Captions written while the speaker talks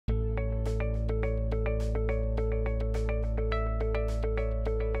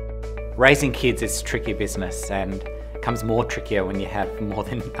Raising kids is tricky business and becomes more trickier when you have more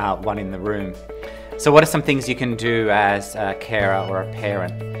than one in the room. So what are some things you can do as a carer or a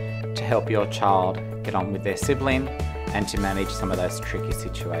parent to help your child get on with their sibling and to manage some of those tricky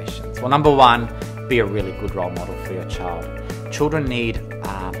situations? Well, number one, be a really good role model for your child. Children need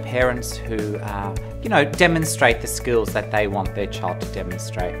parents who demonstrate the skills that they want their child to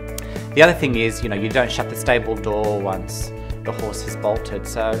demonstrate. The other thing is, you don't shut the stable door once the horse has bolted.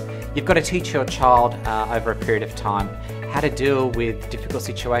 So you've got to teach your child over a period of time how to deal with difficult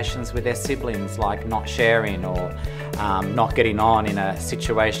situations with their siblings, like not sharing or not getting on in a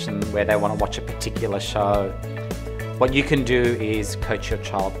situation where they want to watch a particular show. What you can do is coach your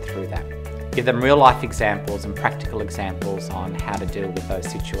child through that. Give them real life examples and practical examples on how to deal with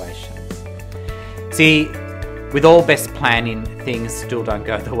those situations. See, with all best planning, things still don't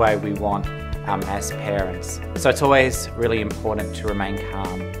go the way we want as parents. So it's always really important to remain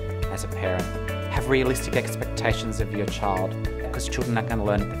calm as a parent. Have realistic expectations of your child, because children are going to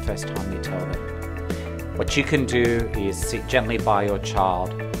learn it the first time you tell them. What you can do is sit gently by your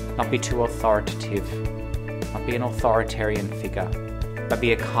child, not be too authoritative, not be an authoritarian figure, but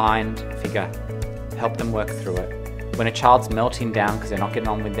be a kind figure. Help them work through it. When a child's melting down because they're not getting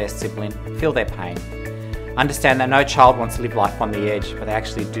on with their sibling, feel their pain. Understand that no child wants to live life on the edge, but they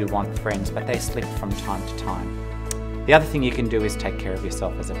actually do want friends, but they slip from time to time. The other thing you can do is take care of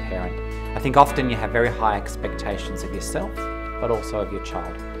yourself as a parent. I think often you have very high expectations of yourself, but also of your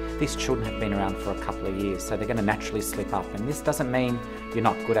child. These children have been around for a couple of years, so they're going to naturally slip up. And this doesn't mean you're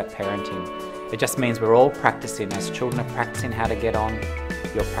not good at parenting. It just means we're all practicing. As children are practicing how to get on,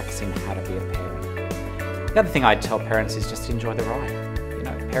 you're practicing how to be a parent. The other thing I'd tell parents is just enjoy the ride.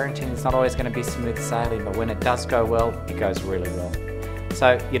 Parenting is not always going to be smooth sailing, but when it does go well, it goes really well.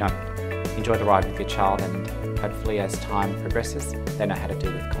 So, enjoy the ride with your child, and hopefully as time progresses, they know how to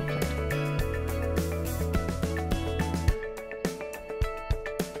deal with conflict.